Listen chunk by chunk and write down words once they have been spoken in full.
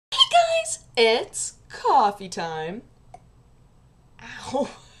guys, it's coffee time. Ow.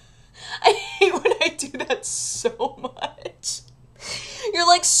 I hate when I do that so much. You're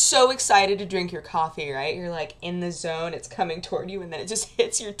like so excited to drink your coffee, right? You're like in the zone, it's coming toward you, and then it just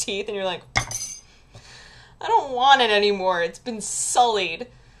hits your teeth, and you're like, I don't want it anymore. It's been sullied.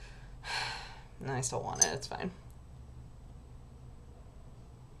 No, I still want it. It's fine.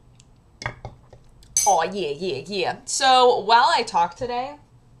 Oh, yeah. So, while I talk today,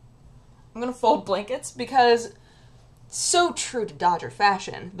 I'm going to fold blankets because, so true to Dodger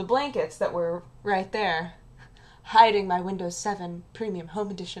fashion, the blankets that were right there, hiding my Windows 7 Premium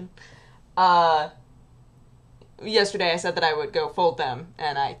Home Edition, yesterday I said that I would go fold them,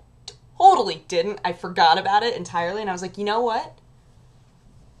 and I totally didn't. I forgot about it entirely, and I was like, you know what?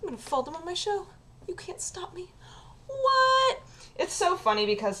 I'm going to fold them on my show. You can't stop me. What? It's so funny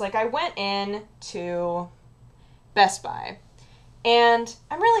because, like, I went in to Best Buy, and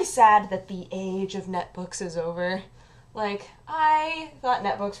I'm really sad that the age of netbooks is over. Like, I thought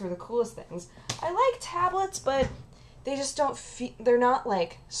netbooks were the coolest things. I like tablets, but they just don't feel, they're not,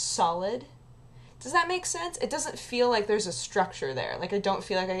 like, solid. Does that make sense? It doesn't feel like there's a structure there. Like, I don't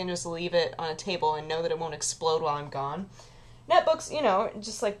feel like I can just leave it on a table and know that it won't explode while I'm gone. Netbooks, you know,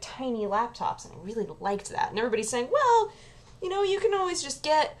 just like tiny laptops, and I really liked that. And everybody's saying, well, you know, you can always just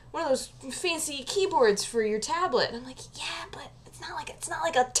get one of those fancy keyboards for your tablet. And I'm like, yeah, but it's not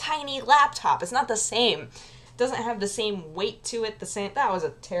like a tiny laptop. It's not the same. It doesn't have the same weight to it. That was a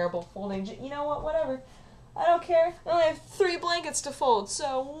terrible folding. You know what? Whatever. I don't care. I only have 3 blankets to fold,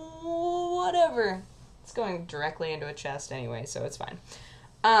 so whatever. It's going directly into a chest anyway, so it's fine.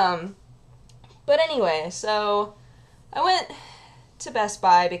 But anyway, so I went to Best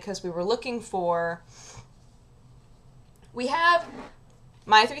Buy because we were looking for... We have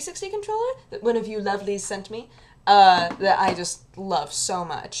my 360 controller that one of you lovelies sent me that I just love so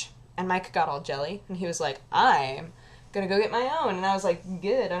much. And Mike got all jelly, and he was like, I'm gonna go get my own. And I was like,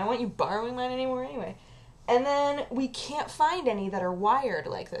 good, I don't want you borrowing mine anymore anyway. And then we can't find any that are wired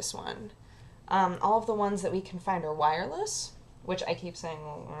like this one. All of the ones that we can find are wireless, which I keep saying,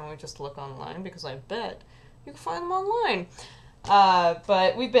 well, why don't we just look online, because I bet you can find them online.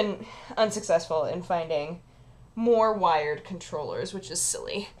 But we've been unsuccessful in finding more wired controllers, which is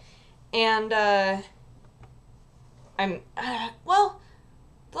silly. And, well,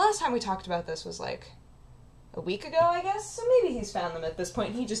 the last time we talked about this was like a week ago, I guess, so maybe he's found them at this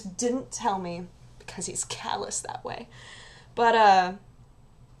point. He just didn't tell me because he's callous that way. But,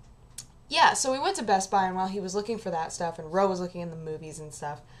 yeah, so we went to Best Buy, and while he was looking for that stuff, and Ro was looking in the movies and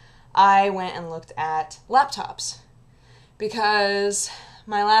stuff, I went and looked at laptops, because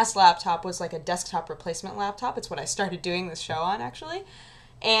my last laptop was like a desktop replacement laptop. It's what I started doing this show on, actually,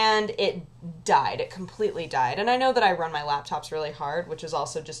 and it died. It completely died. And I know that I run my laptops really hard, which is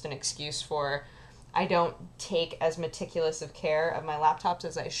also just an excuse for I don't take as meticulous of care of my laptops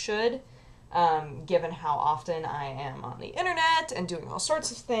as I should, given how often I am on the internet and doing all sorts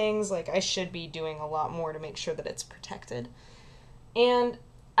of things. Like, I should be doing a lot more to make sure that it's protected. And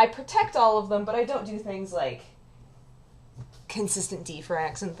I protect all of them, but I don't do things like consistent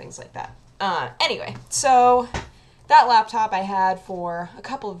defrags and things like that. Anyway, so that laptop I had for a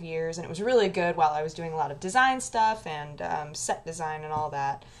couple of years, and it was really good while I was doing a lot of design stuff and set design and all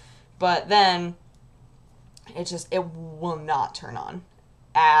that. But then it will not turn on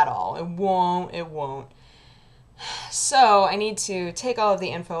at all. It won't. So I need to take all of the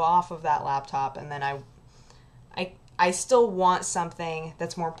info off of that laptop, and then I still want something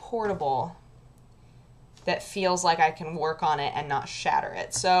that's more portable, that feels like I can work on it and not shatter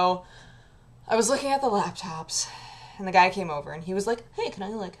it. So I was looking at the laptops, and the guy came over, and he was like, hey, can I,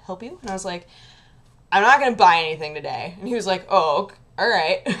 like, help you? And I was like, I'm not going to buy anything today. And he was like, oh, all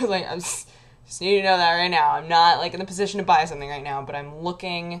right. I was like, I just need to know that right now. I'm not, like, in the position to buy something right now, but I'm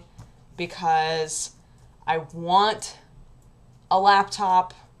looking because I want a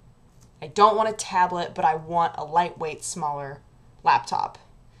laptop. I don't want a tablet, but I want a lightweight, smaller laptop.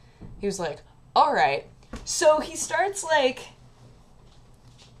 He was like, all right. So he starts, like,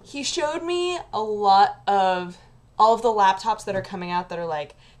 he showed me a lot of all of the laptops that are coming out that are,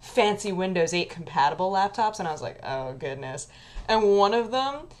 like, fancy Windows 8 compatible laptops, and I was like, oh, goodness. And one of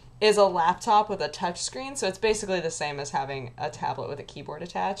them is a laptop with a touchscreen, so it's basically the same as having a tablet with a keyboard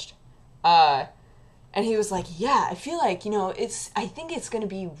attached. And he was like, yeah, I feel like, you know, I think it's going to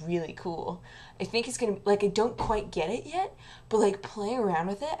be really cool. I think it's going to, like, I don't quite get it yet, but, like, playing around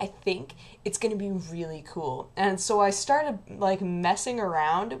with it, I think it's going to be really cool. And so I started, like, messing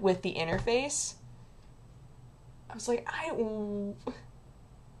around with the interface. I was like,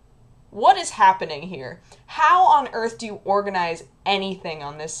 what is happening here? How on earth do you organize anything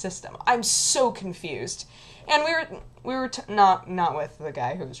on this system? I'm so confused. And we were not with the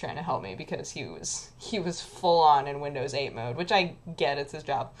guy who was trying to help me, because he was full on in Windows 8 mode, which I get, it's his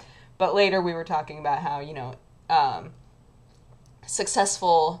job. But later we were talking about how, you know,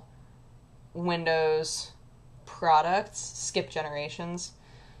 successful Windows products skip generations.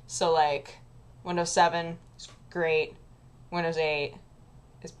 So like Windows 7 is great. Windows 8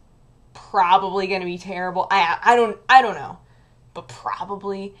 is probably going to be terrible. I don't know, but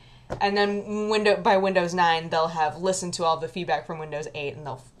probably. And then by Windows 9, they'll have listened to all the feedback from Windows 8 and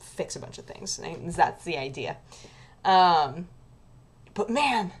they'll fix a bunch of things. And that's the idea. But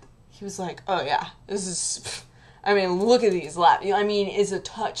man, he was like, oh yeah, this is, I mean, look at these it's a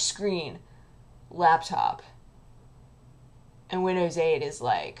touch screen laptop. And Windows 8 is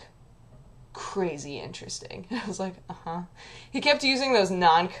like crazy interesting. I was like, uh-huh. He kept using those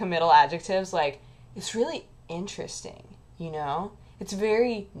non-committal adjectives like, it's really interesting, you know? It's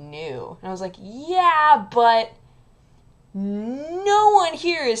very new. And I was like, yeah, but no one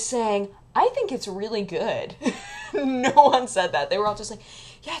here is saying, I think it's really good. No one said that. They were all just like,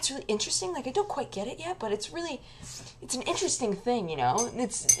 yeah, it's really interesting. Like, I don't quite get it yet, but it's an interesting thing, you know?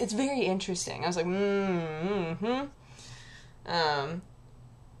 It's very interesting. I was like, mm-hmm. And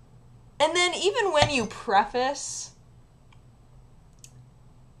then even when you're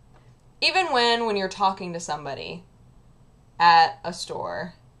talking to somebody at a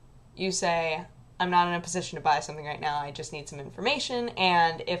store, you say, I'm not in a position to buy something right now, I just need some information,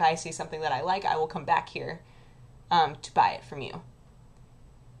 and if I see something that I like, I will come back here to buy it from you.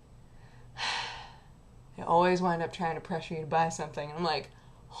 They always wind up trying to pressure you to buy something, and I'm like,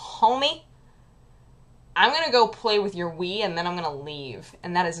 homie, I'm gonna go play with your Wii and then I'm gonna leave.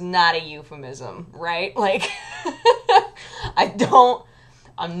 And that is not a euphemism, right? Like,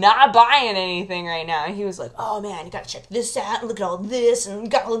 I'm not buying anything right now. And he was like, oh man, you gotta check this out and look at all this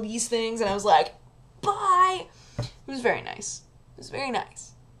and got all these things. And I was like, bye. It was very nice. It was very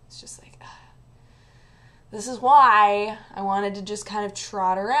nice. It's just like, this is why I wanted to just kind of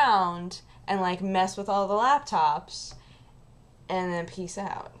trot around and like mess with all the laptops and then peace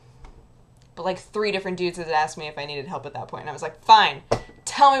out. But like 3 different dudes had asked me if I needed help at that point. And I was like, fine,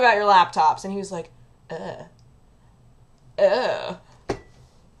 tell me about your laptops. And he was like,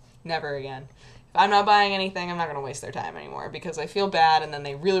 never again. If I'm not buying anything, I'm not going to waste their time anymore, because I feel bad and then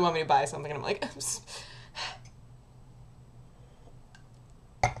they really want me to buy something and I'm like,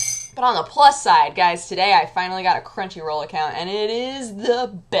 But on the plus side, guys, today I finally got a Crunchyroll account and it is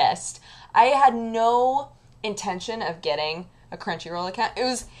the best. I had no intention of getting a Crunchyroll account. It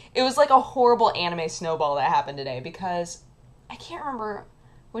was like a horrible anime snowball that happened today, because I can't remember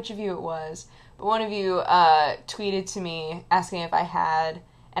which of you it was, but one of you tweeted to me asking if I had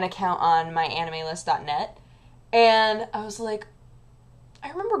an account on myanimelist.net, and I was like, I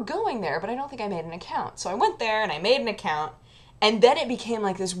remember going there, but I don't think I made an account. So I went there and I made an account, and then it became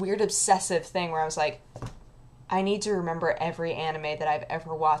like this weird obsessive thing where I was like, I need to remember every anime that I've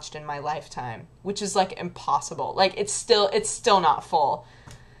ever watched in my lifetime, which is like impossible. Like it's still not full.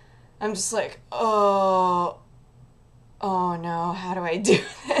 I'm just like, oh no, how do I do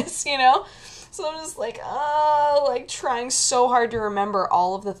this, you know? So I'm just like trying so hard to remember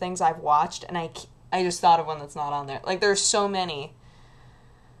all of the things I've watched, and I just thought of one that's not on there. Like there's so many.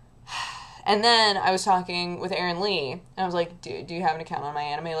 And then I was talking with Erin Lee, and I was like, dude, do you have an account on my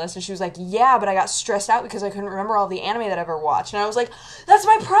anime list? And she was like, yeah, but I got stressed out because I couldn't remember all the anime that I've ever watched. And I was like, that's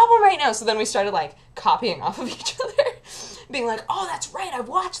my problem right now. So then we started, like, copying off of each other, being like, oh, that's right, I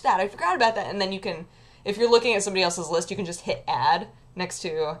watched that, I forgot about that. And then you can, if you're looking at somebody else's list, you can just hit add next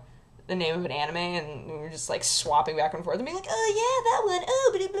to the name of an anime, and you're just, like, swapping back and forth and being like, oh, yeah, that one,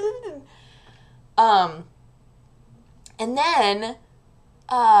 oh, blah, blah, blah. And then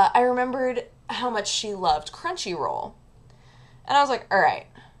I remembered how much she loved Crunchyroll. And I was like, alright,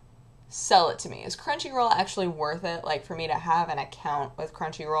 sell it to me. Is Crunchyroll actually worth it, like, for me to have an account with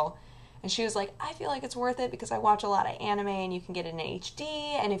Crunchyroll? And she was like, I feel like it's worth it because I watch a lot of anime and you can get it in HD,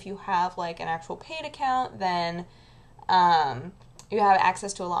 and if you have, like, an actual paid account, then you have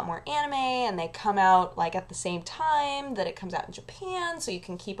access to a lot more anime, and they come out, like, at the same time that it comes out in Japan, so you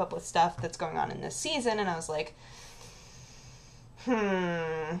can keep up with stuff that's going on in this season. And I was like,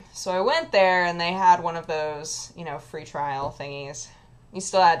 So I went there, and they had one of those, you know, free trial thingies. You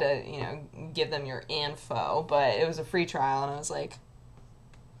still had to, you know, give them your info, but it was a free trial, and I was like,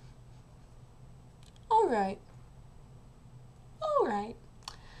 alright.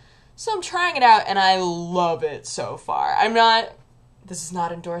 So I'm trying it out, and I love it so far. This is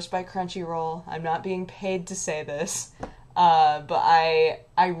not endorsed by Crunchyroll. I'm not being paid to say this. But I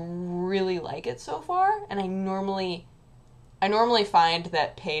really like it so far, and I normally find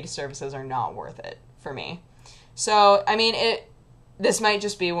that paid services are not worth it for me. So, I mean, this might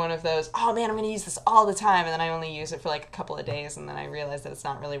just be one of those, oh man, I'm going to use this all the time, and then I only use it for like a couple of days, and then I realize that it's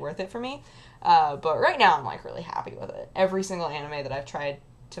not really worth it for me. But right now, I'm like really happy with it. Every single anime that I've tried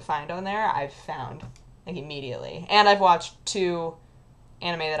to find on there, I've found like immediately. And I've watched 2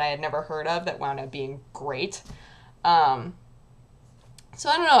 anime that I had never heard of that wound up being great. So I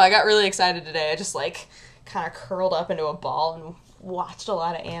don't know, I got really excited today. I just like kind of curled up into a ball and watched a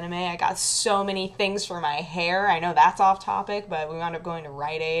lot of anime. I got so many things for my hair. I know that's off topic, but we wound up going to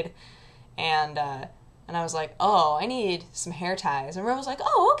Rite Aid, and I was like, oh, I need some hair ties. And Rose was like,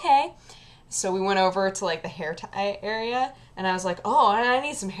 oh, okay. So we went over to like the hair tie area, and I was like, oh, and I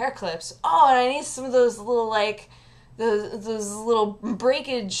need some hair clips. Oh, and I need some of those little like those little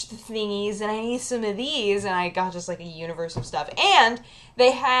breakage thingies, and I need some of these. And I got just like a universe of stuff. And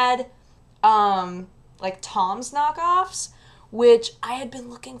they had like Tom's knockoffs, which I had been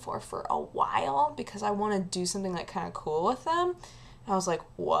looking for a while because I want to do something like kind of cool with them. And I was like,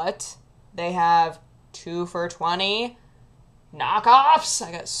 what? They have 2 for $20 knockoffs?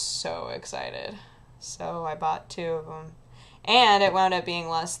 I got so excited. So I bought 2 of them. And it wound up being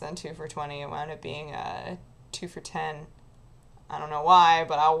less than 2 for $20. It wound up being 2 for $10. I don't know why,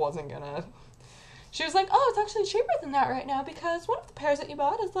 but I wasn't gonna. She was like, oh, it's actually cheaper than that right now because one of the pairs that you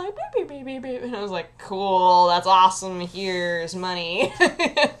bought is like beep, beep, beep, beep, beep. And I was like, cool, that's awesome, here's money.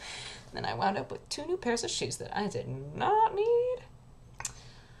 Then I wound up with 2 new pairs of shoes that I did not need.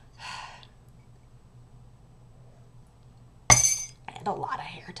 And a lot of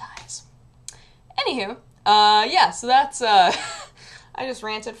hair ties. Anywho, yeah, so that's, I just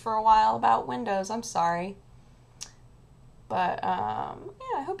ranted for a while about Windows, I'm sorry. But, yeah,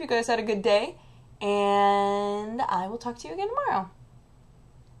 I hope you guys had a good day. And I will talk to you again tomorrow.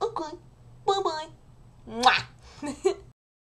 Okay. Bye-bye. Mwah.